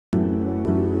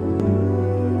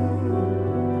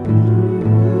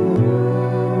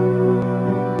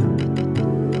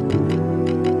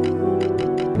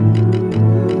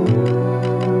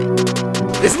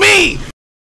me!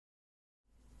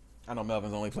 I know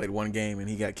Melvin's only played one game and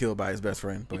he got killed by his best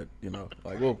friend, but you know,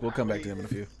 like we'll come back to him in a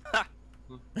few.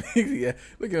 Yeah,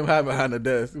 look at him hiding behind the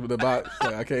desk with the box.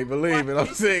 Like, I can't believe it. I'm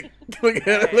sick. Look at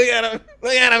him. Look at him.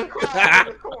 Look at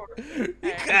him.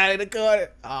 He cried in the corner.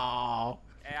 Oh,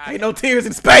 ain't no tears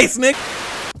in space, Nick.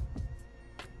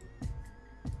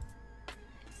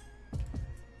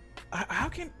 How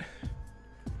can?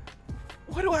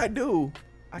 What do I do?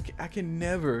 I can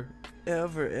never,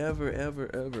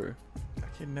 ever.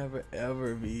 I can never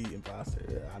ever be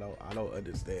imposter. I don't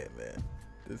understand, man.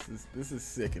 This is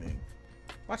sickening.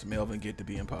 Watch Melvin get to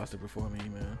be imposter before me,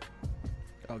 man.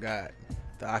 Oh God,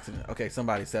 the oxygen. Okay,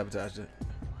 somebody sabotaged it.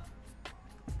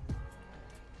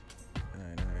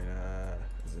 Alright,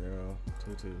 0,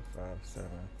 2, 2, 5, 7.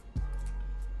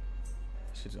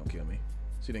 She's gonna kill me.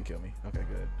 She didn't kill me. Okay,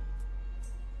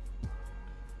 good.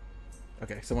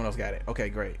 Okay, someone else got it. Okay,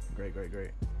 great. Alright,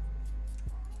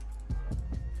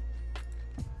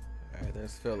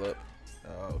 there's Philip.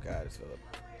 Oh God, it's Philip.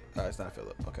 Oh, it's not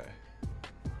Philip. Okay.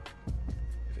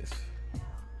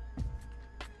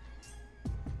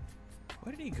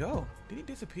 Where did he go? Did he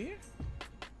disappear?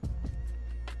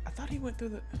 I thought he went through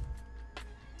the...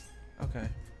 Okay,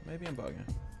 maybe I'm bugging.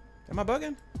 Am I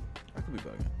bugging? I could be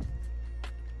bugging.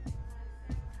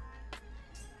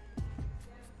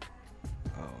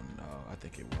 Oh no, I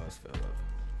think it was Philip.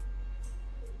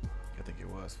 I think it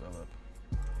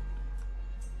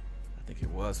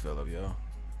was Philip, yo.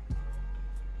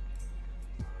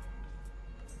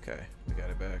 Okay, we got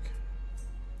it back.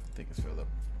 I think it's Philip.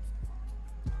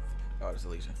 Oh, it's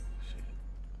Alicia. Shit.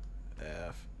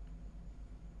 F.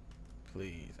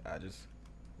 Please, I just...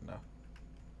 No.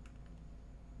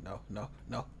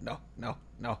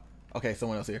 Okay,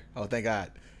 someone else here. Oh, thank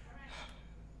God.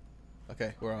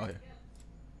 Okay, we're all here.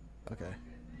 Okay.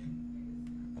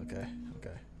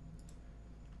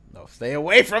 No, stay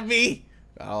away from me!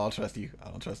 I don't trust you. I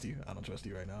don't trust you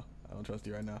right now.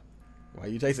 Why are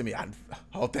you chasing me?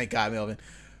 Oh, thank God, Melvin.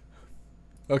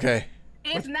 Okay.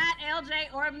 It's not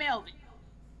LJ or Melvin.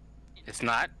 It's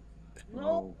not.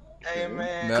 No. Hey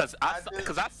man, Cause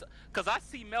I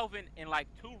see Melvin in like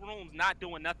 2 rooms not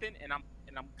doing nothing, and I'm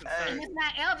concerned. And it's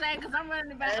not LJ because I'm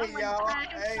running back. Hey y'all,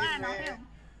 hey man,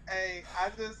 hey,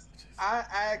 I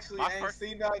actually ain't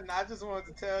seen nothing. I just wanted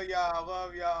to tell y'all I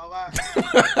love y'all a lot. And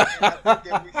I think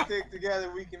if we stick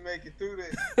together, we can make it through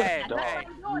this. Hey, no, forget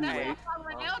all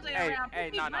that.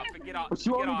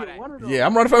 Yeah,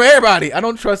 I'm running from everybody. I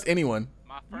don't trust anyone.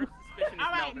 My first suspicion is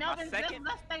Alright, Melvin.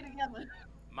 let's stay together.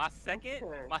 My second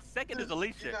is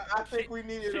Alicia. You know, I think we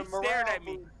needed a morale stared at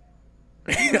me.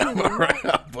 I'm a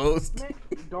round boost.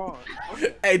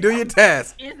 Hey, do your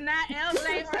task. It's not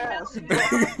LJ.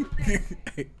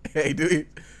 Hey, do you?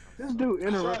 This dude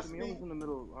interrupted me. I was in the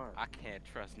middle of I can't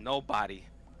trust nobody.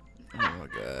 Oh my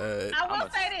God. I will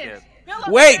say this.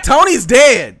 Wait, Tony's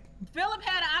dead. Philip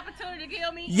had an opportunity to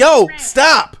kill me. Yo,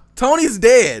 stop. Tony's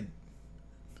dead.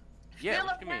 Yeah,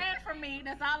 Philip ran from me.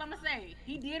 That's all I'm gonna say.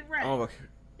 He did run. Oh my.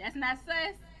 That's not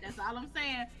sus. That's all I'm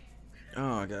saying. Oh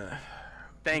my God.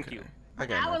 Thank you. I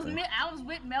was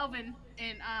with Melvin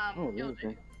and I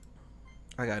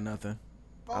got nothing.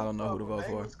 I don't know who to vote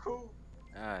for. Cool.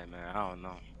 Alright, man. I don't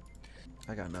know.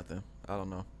 I got nothing. I don't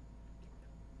know.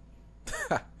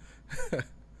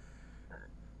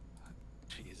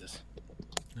 Jesus.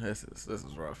 This is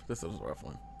rough. This is a rough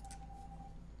one.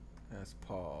 That's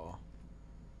Paul.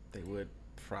 They would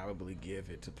probably give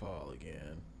it to Paul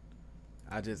again.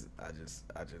 I just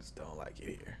don't like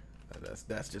it here.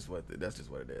 That's just what it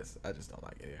is. I just don't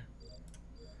like it here.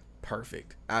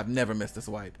 Perfect. I've never missed a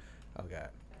swipe. Oh God,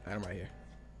 I'm right here.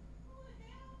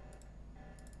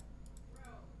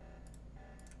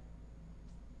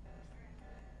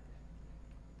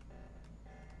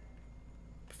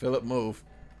 Philip, move.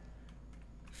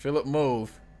 Philip,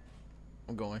 move.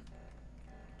 I'm going.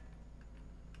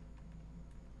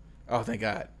 Oh, thank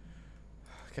God.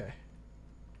 Okay.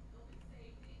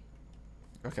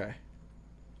 Okay.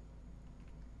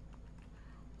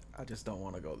 I just don't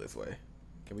want to go this way.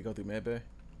 Can we go through med bay?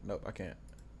 Nope, I can't.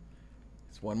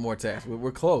 It's one more task.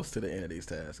 We're close to the end of these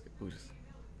tasks.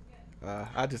 I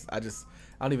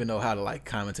don't even know how to like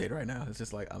commentate right now. It's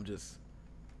just like I'm just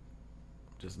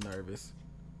nervous.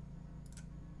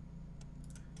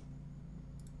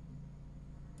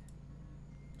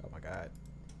 Oh my God.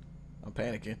 I'm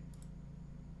panicking.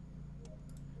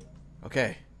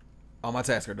 Okay. All my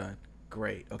tasks are done.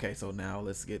 Great. Okay, so now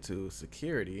let's get to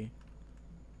security.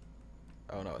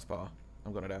 Oh no, it's Paul.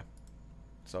 I'm gonna die.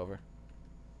 It's over.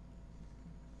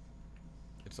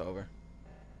 It's over.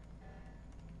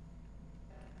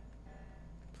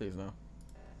 Please no.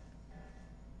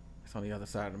 It's on the other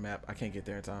side of the map. I can't get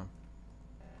there in time.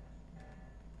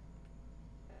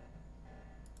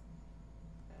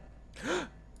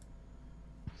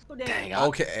 Dang,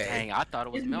 Okay. Dang, I thought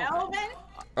it was Is Melvin. Melvin?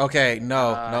 Okay,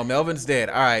 no, Melvin's dead.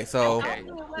 All right, so Okay.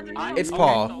 It's Okay,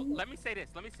 Paul. so let me say this.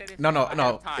 no, I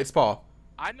have time. it's Paul.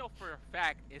 I know for a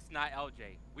fact it's not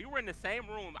LJ. We were in the same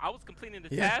room. I was completing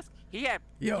the Yeah. task. He had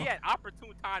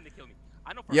opportune time to kill me.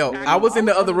 I know for a fact. I was in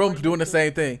the other room doing the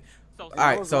same thing. So, All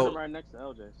right, so right next to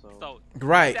LJ. So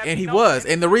right, and he was,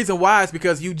 and the reason why is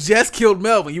because you just killed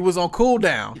Melvin. You was on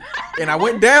cooldown, and I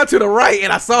went down to the right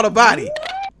and I saw the body.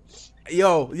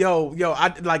 Yo,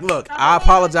 I look. I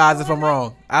apologize if I'm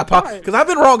wrong. Because I've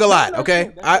been wrong a lot.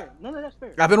 Okay, none of that's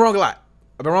fair. I've been wrong a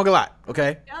lot.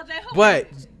 Okay, LJ,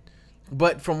 who?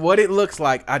 but from what it looks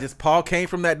like, Paul came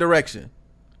from that direction,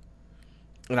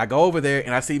 and I go over there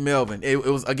and I see Melvin. It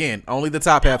was again only the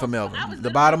top half of Melvin.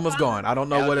 The bottom was gone. I don't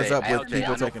know what is up with people I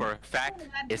know taking for it. a fact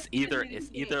it's either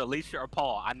Alicia or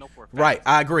Paul. I know for a fact. Right,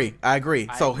 I agree.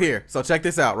 So so check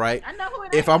this out. Right, I know who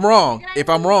it if is. I'm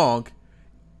wrong,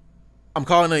 I'm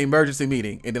calling an emergency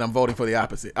meeting and then I'm voting for the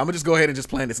opposite. I'm gonna just go ahead and just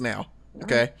plan this now.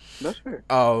 Okay. That's fair.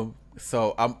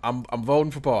 So I'm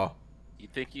voting for Paul. You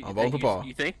think I'm voting for Paul.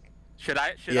 You think? Should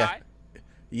I?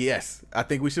 Yes, I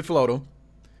think we should float him.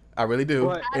 I really do.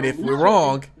 But- And if we're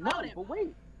wrong, No, but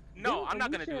wait. No, I'm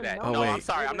not gonna do that. Oh, No, wait. I'm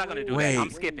sorry. I'm not gonna do Wait. that. I'm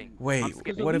skipping. wait, I'm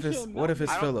skipping. what if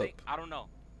it's Philip? I don't know.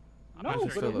 I'm No, not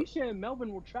but sure. Philip. Alicia and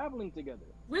Melvin were traveling together.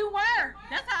 We were.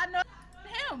 That's how I know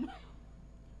him.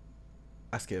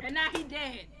 I skipped. And now he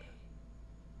dead.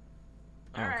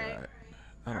 Oh Alright. God,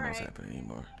 I don't know what's Alright. happening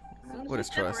anymore. Soon as What we is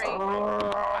trust?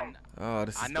 separate, Oh,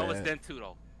 this is I know bad. it's them too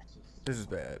though. This is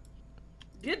bad.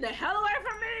 Get the hell away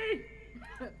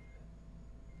from me!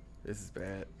 This is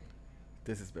bad.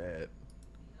 This is bad.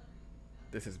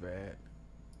 This is bad.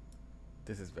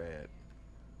 This is bad.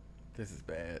 This is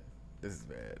bad. This is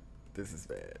bad. This is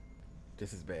bad.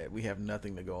 This is bad. We have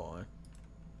nothing to go on.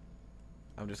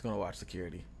 I'm just gonna watch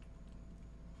security.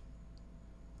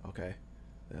 Okay.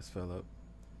 That's Philip.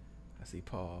 I see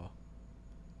Paul.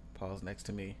 Paul's next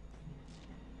to me.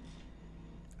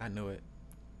 I knew it.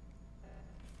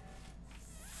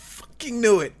 Fucking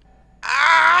knew it.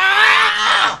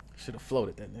 Ah! Should have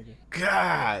floated that nigga.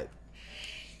 God.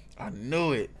 I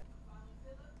knew it.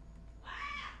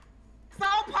 So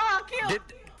Paul killed.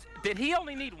 Did he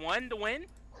only need one to win?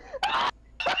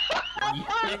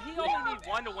 Did he only need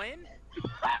one to win?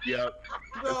 Yep.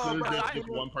 As soon as but there's I- just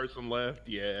one person left,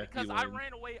 yeah. Because I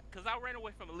ran away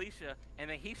from Alicia, and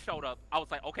then he showed up. I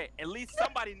was like, okay, at least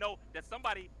somebody know that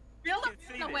somebody Philip can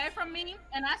see ran away this. from me,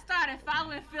 and I started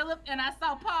following Philip, and I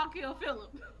saw Paul kill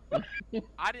Philip.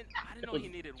 I didn't know he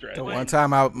needed That's right. The one. one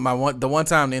time the one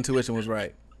time the intuition was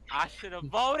right. I should have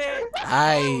voted.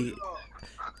 I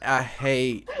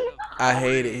hate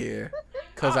it here.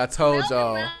 Cause I told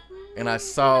y'all and I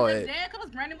saw it. Dad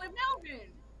was running with Melvin.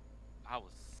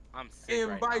 I'm sick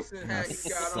And right Bison now. hat he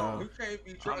got on. He can't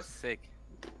be now. I'm trusted. sick.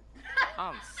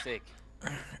 I'm sick.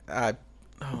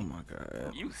 Oh my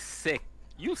God. You sick.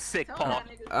 You sick, Tell Paul. that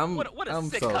nigga. What a I'm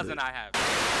sick salty. cousin I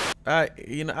have.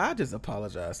 I just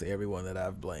apologize to everyone that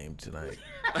I've blamed tonight.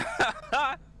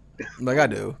 Like I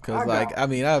do, cause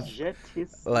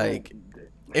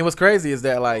it was crazy is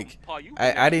that like Paul, you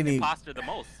I didn't even. imposter the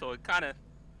most, so it kind of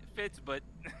fits, but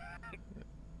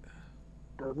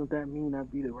Doesn't that mean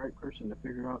I'd be the right person to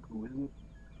figure out who isn't?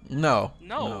 No,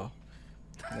 No.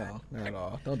 not at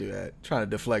all. Don't do that. Trying to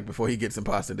deflect before he gets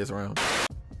imposter this round.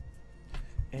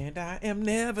 And I am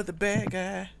never the bad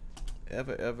guy,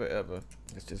 ever.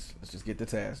 Let's just get the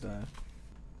task done.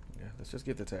 Yeah, let's just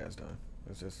get the task done.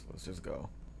 Let's just go.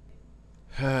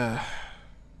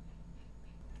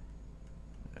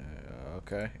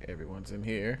 Okay, everyone's in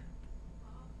here.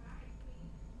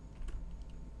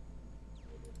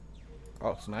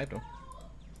 Oh, sniped him.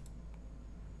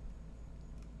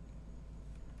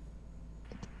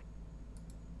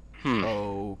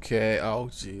 Okay. Oh,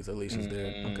 jeez, Alicia's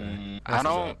dead. Okay. I That's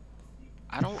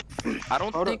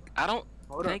don't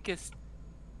Hold think it's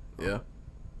Yeah.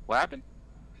 what happened.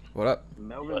 What up?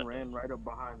 Melvin ran right up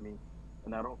behind me,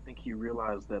 and I don't think he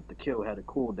realized that the kill had a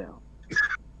cooldown.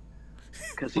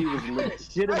 Because he was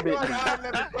legitimately right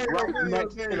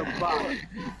next to the body.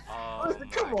 Oh, Listen,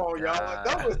 come my on, y'all. God.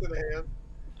 Don't listen to him.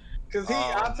 Cause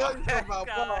I'll tell you something about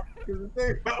God. Paul. Cause the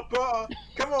thing about Paul,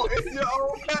 come on, it's your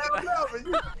own pal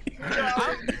Melvin.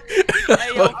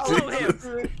 Hey, yo, Oh, kill him.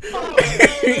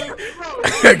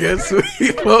 Jesus. I guess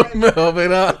we woke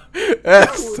Melvin up.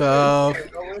 That's tough.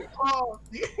 It's always Paul.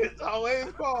 It's always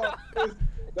Paul.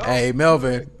 Hey,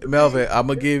 Melvin, I'm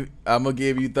gonna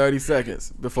give you 30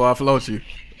 seconds before I float you.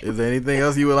 Is there anything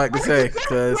else you would like to say?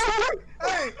 Cause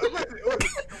Hey,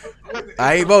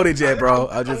 I ain't voted yet, bro.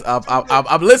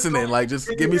 I'm listening. Like, just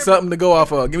give me something to go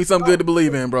off of. Give me something good to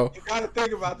believe in, bro. You gotta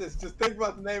think about this. Just think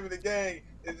about the name of the gang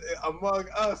is Among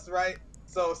Us, right?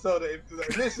 So the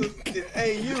initials is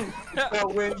AU. So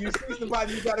when you see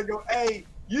somebody, you gotta go AU.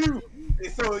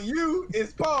 So you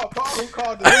is Paul. Paul who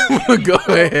called the Go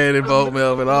ahead and vote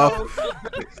Melvin off.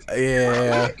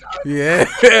 Yeah.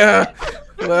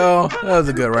 Well, that was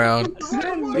a good round.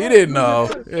 You didn't know.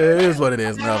 It is what it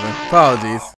is, Melvin.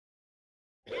 Apologies.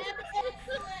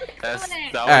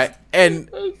 All right, and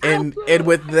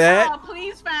with that. Oh,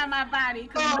 please find my body.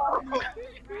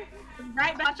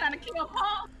 Right now, trying to kill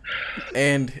Paul.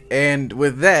 And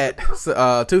with that,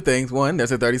 two things. One,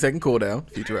 there's a 30-second cooldown,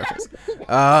 future reference.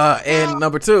 And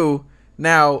number two,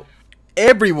 now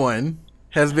everyone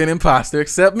has been imposter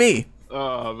except me.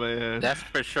 Oh man, That's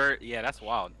for sure. Yeah, that's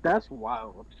wild. That's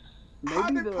wild. How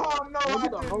did Paul know I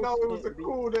didn't know it was a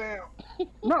cooldown?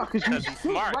 No, because He's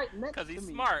smart. right next Because to he's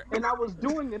me, smart. and I was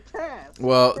doing the task.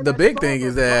 Well, and the I big saw thing the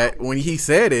is that problem. when he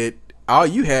said it, all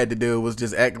you had to do was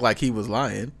just act like he was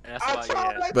lying. That's I why.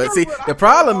 tried Yeah. like But you, see, but the I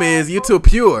problem tried. is you're too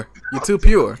pure. You're too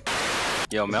pure.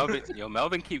 Yo,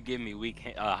 Melvin keep giving me weak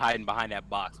hiding behind that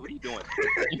box. What are you doing?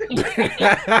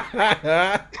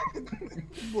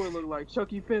 Boy look like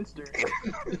Chucky Finster.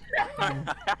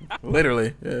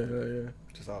 Literally. Yeah.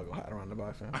 Just all go hide around the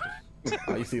box, man.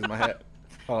 All you see is my hat.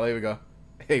 Oh, there we go.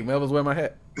 Hey, Melvin's wearing my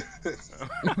hat.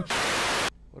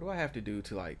 What do I have to do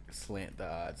to, like, slant the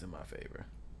odds in my favor?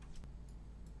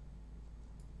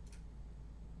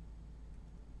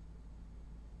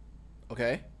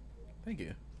 Okay. Thank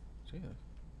you. Jesus.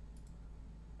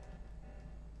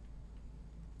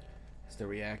 It's the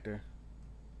reactor.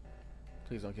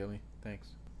 Please don't kill me. Thanks.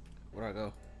 Where'd I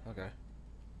go? Okay.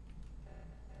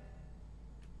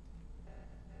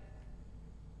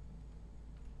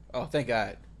 Oh, thank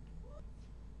God.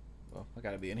 Well, I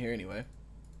gotta be in here anyway.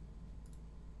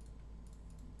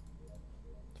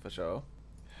 For sure.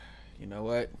 You know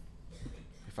what?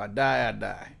 If I die, I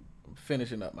die. I'm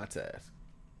finishing up my task.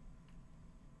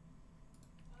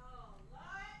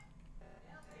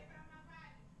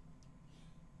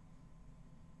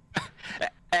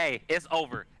 Hey, it's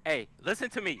over. Hey, listen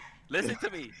to me. Listen to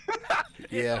me.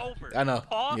 It's Yeah, over. I know.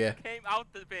 Paul Yeah. came out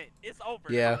the vent. It's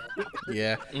over. Yeah,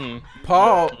 yeah. Mm.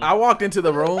 Paul, I walked into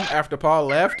the room after Paul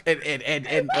left,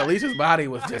 and Alicia's body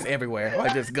was just everywhere,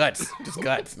 like just guts,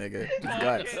 nigga, just Paul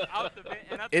guts. came out the vent,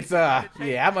 and I think It's he tried to chase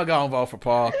yeah, I'm gonna vote for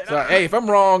Paul. So hey, if I'm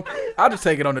wrong, I'll just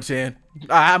take it on the chin.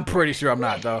 I'm pretty sure I'm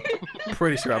not though.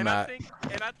 Pretty sure I'm and not.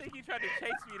 I think he tried to chase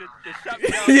me to shut me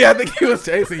down. Yeah, I think he was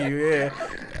chasing you. Yeah,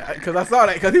 because I saw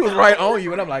that because he was right on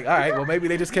you, and I'm like, all right, well maybe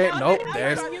they just can't. Nope,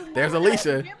 there's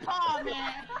Alicia. Get Paul,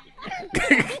 man.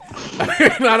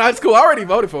 No, it's cool. I already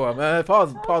voted for him.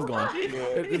 Paul's gone.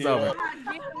 It's over.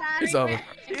 It's over.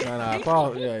 No,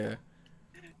 Paul. Yeah.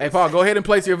 Hey, Paul, go ahead and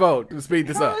place your vote to speed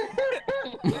this up.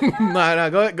 No,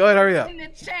 go ahead, hurry up. In the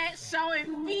chat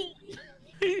showing feet.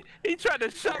 He tried to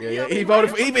shut me Yeah, up. he voted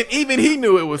for. Even he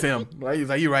knew it was him. Like, he was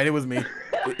like, "You're right. It was me.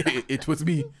 It was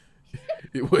me.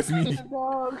 It was me."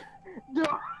 Dog.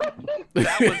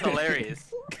 That was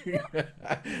hilarious.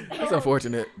 That's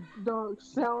unfortunate. Dog,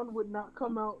 sound would not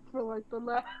come out for like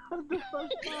the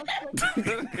first 5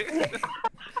 seconds.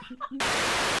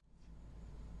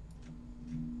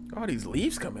 Where all these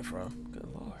leaves coming from? Good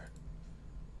lord.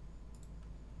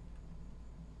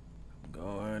 I'm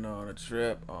going on a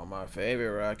trip on my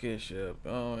favorite rocket ship,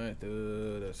 going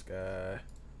through the sky.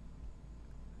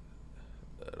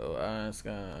 Little iron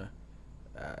sky.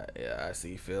 I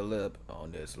see Philip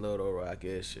on this little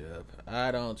rocket ship.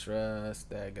 I don't trust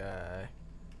that guy.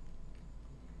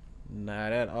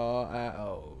 Not at all.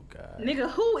 Oh God.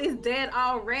 Nigga, who is dead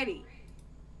already?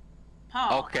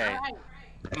 Paul. Okay. All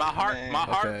right. My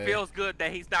heart Okay. feels good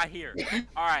that he's not here.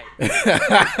 All right.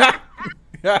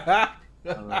 I'm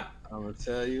gonna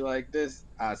tell you like this.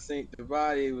 I seen the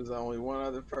body. It was only one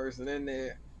other person in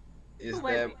there. It's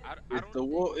Wait, that. I It's don't- the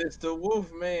wolf. It's the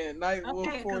Wolf Man. Night Wolf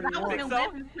Okay, because 41. I think was so?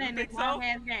 Melvin playing You this think so? long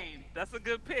ass game. That's a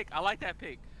good pick. I like that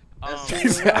pick.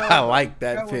 That's I like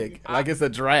that pick. Like it's a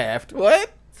draft.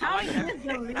 What? Tony is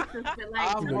the least suspect.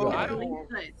 Like, I'm Tony going is the for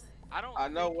least sus. I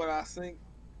know what I think.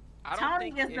 I don't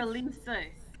Tony think is the least sus.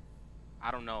 I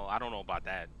don't know. I don't know about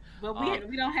that. But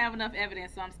we don't have enough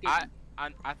evidence, so I'm skipping.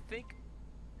 I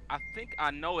think I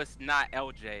know it's not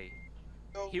LJ.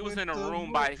 He was in a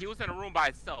room by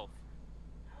himself.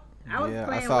 I was Yeah, I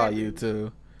playing saw with you him.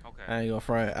 too. Okay. I ain't gonna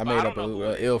front. I But made I up don't know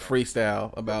a who ill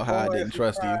freestyle about how I boys didn't who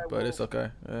trust you, cry but it's wolf. okay.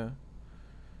 Yeah.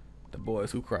 The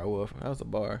boys who cry wolf. That was a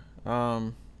bar. Who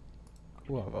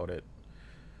I voted?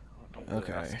 I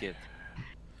Okay. skipped.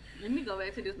 Let me go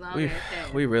back to this long ass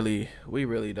tag. We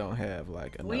really don't have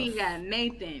like enough. We ain't got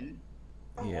Nathan.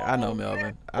 Yeah, I know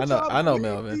Melvin. I know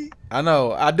Melvin.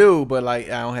 I do, but like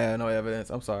I don't have no evidence.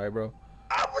 I'm sorry, bro.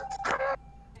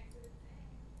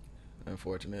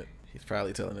 Unfortunate. He's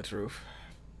probably telling the truth.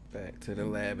 Back to the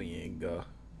lab and you ain't go.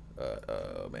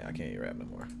 Man, I can't even rap no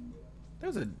more. There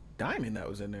was a diamond that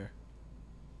was in there.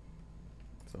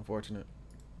 It's unfortunate.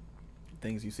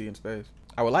 Things you see in space.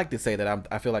 I would like to say that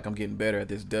I feel like I'm getting better at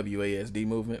this WASD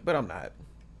movement, but I'm not.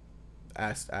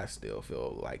 I still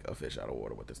feel like a fish out of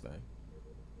water with this thing.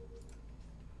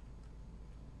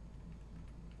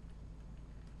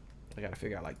 I gotta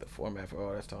figure out like the format for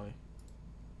all this, Tony.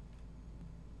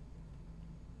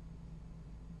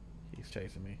 He's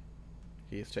chasing me.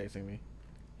 He is chasing me.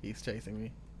 He's chasing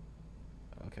me.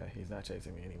 Okay, he's not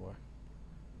chasing me anymore.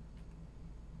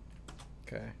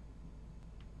 Okay.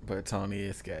 But Tony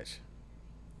is sketch.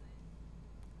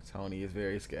 Tony is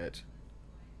very sketch.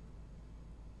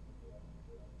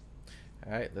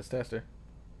 Alright, let's test her.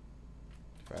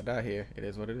 If I die here, it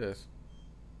is what it is.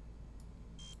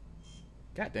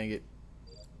 God dang it.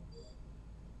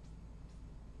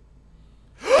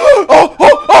 Oh!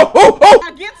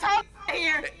 Get Tony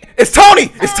here. It's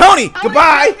Tony! It's Tony!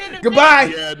 Goodbye!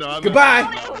 Goodbye! Yeah, no, I'm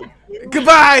Goodbye!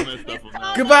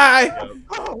 Goodbye!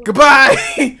 Goodbye!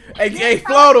 Hey,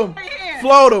 float him!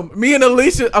 Float him! Me and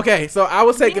Alicia. Okay, so I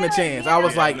was taking a chance. I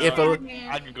was like, if I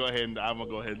can go ahead and I'm gonna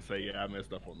go ahead and say, yeah, I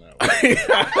messed up on that one.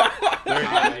 There's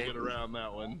how to get around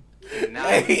that one.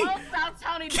 Hey.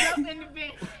 Tony jump in the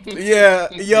bed.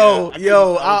 Yeah, yo.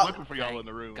 I was looking for y'all in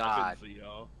the room. God. I couldn't see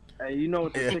y'all. Hey, you know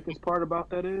what the sickest part about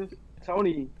that is?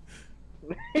 Tony.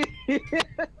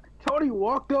 Tony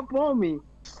walked up on me,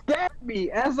 stabbed me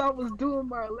as I was doing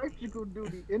my electrical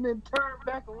duty, and then turned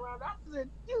back around. I said,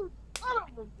 "You son of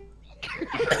a."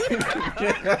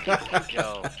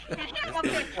 Yo,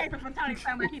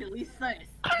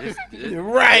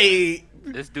 right.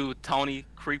 This dude Tony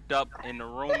creeped up in the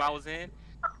room I was in,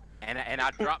 and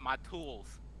I dropped my tools.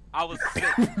 I was sick.